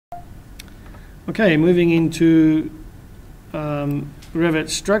Okay, moving into Revit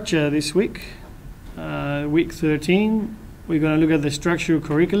structure this week, week 13. We're going to look at the structural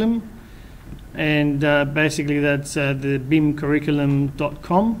curriculum, and basically that's the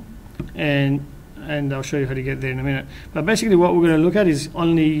bimcurriculum.com, and I'll show you how to get there in a minute. But basically what we're going to look at is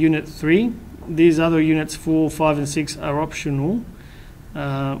only Unit 3. These other units 4, 5 and 6 are optional.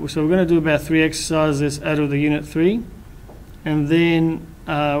 So we're going to do about 3 exercises out of the Unit 3, and then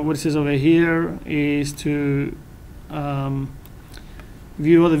what it says over here is to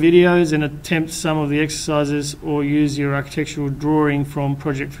view all the videos and attempt some of the exercises, or use your architectural drawing from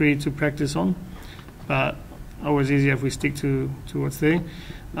Project 3 to practice on. But always easier if we stick to what's there.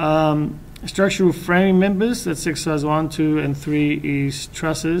 Structural framing members, that's exercise 1, 2 and 3 is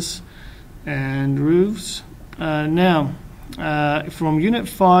trusses and roofs. Now from Unit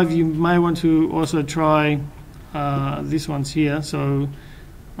 5 you may want to also try this one's here. So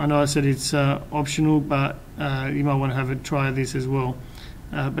I know I said it's optional, but you might want to have a try this as well.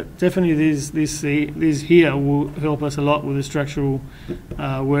 But definitely these here will help us a lot with the structural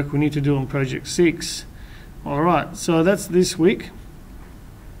work we need to do on Project 6. Alright, so that's this week.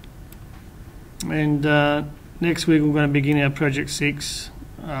 And next week we're going to begin our Project 6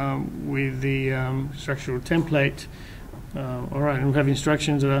 with the structural template. Alright, and we'll have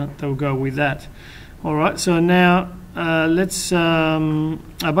instructions that will go with that. Alright, so now let's,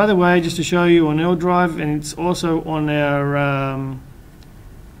 by the way, just to show you on L Drive, and it's also on our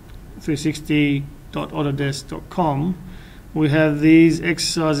 360.autodesk.com, we have these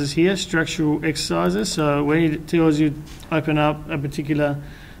exercises here, structural exercises. So when it tells you open up a particular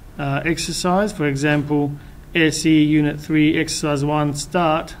exercise, for example, SE Unit 3 Exercise 1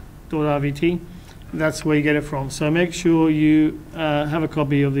 Start.rvt, that's where you get it from. So make sure you have a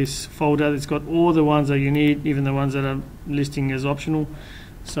copy of this folder. It's got all the ones that you need, even the ones that are listing as optional.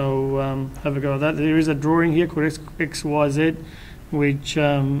 So have a go at that. There is a drawing here called XYZ, which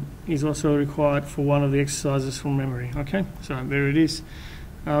is also required for one of the exercises from memory. Okay, so there it is.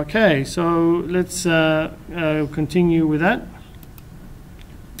 Okay, so let's continue with that,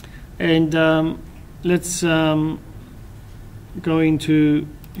 and let's go into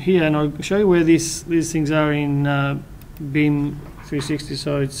here, and I'll show you where these things are in BIM 360.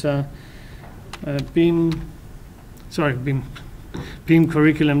 So it's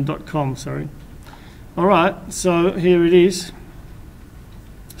bimcurriculum.com. Sorry. All right, so here it is.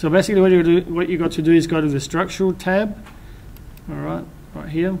 So basically what you got to do is go to the structural tab. Alright, right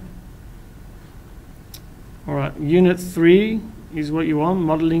here. Alright, Unit 3 is what you want,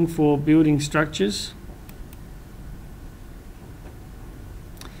 modeling for building structures.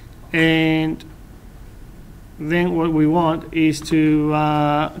 And then what we want is to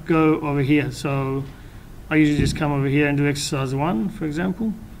go over here. So I usually just come over here and do exercise 1, for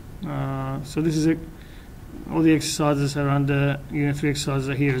example. So this is all the exercises are under Unit 3 exercises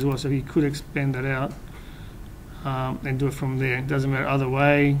are here as well, so you could expand that out and do it from there. It doesn't matter either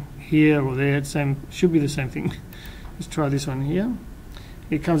way, here or there, should be the same thing. Let's try this one here.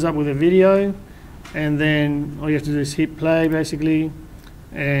 It comes up with a video, and then all you have to do is hit play basically,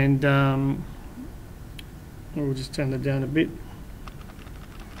 and we'll just turn that down a bit.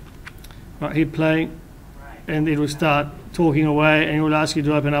 Right, hit play, and it will start talking away, and it will ask you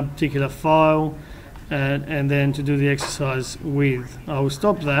to open up a particular file, and then to do the exercise with. I will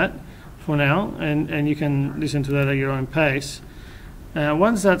stop that for now, and you can listen to that at your own pace.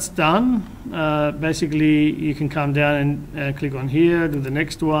 Once that's done, basically you can come down and click on here, do the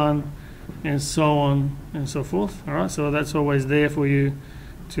next one, and so on and so forth. All right, so that's always there for you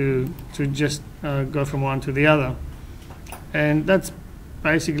to just go from one to the other. And that's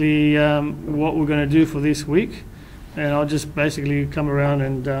basically what we're going to do for this week. And I'll just basically come around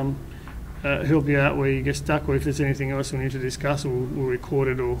and help you out where you get stuck, or if there's anything else we need to discuss, we'll record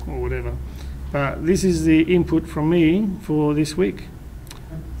it or whatever. But this is the input from me for this week.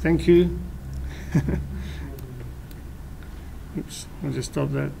 Thank you. Oops, I'll just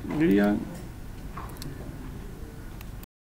stop that video.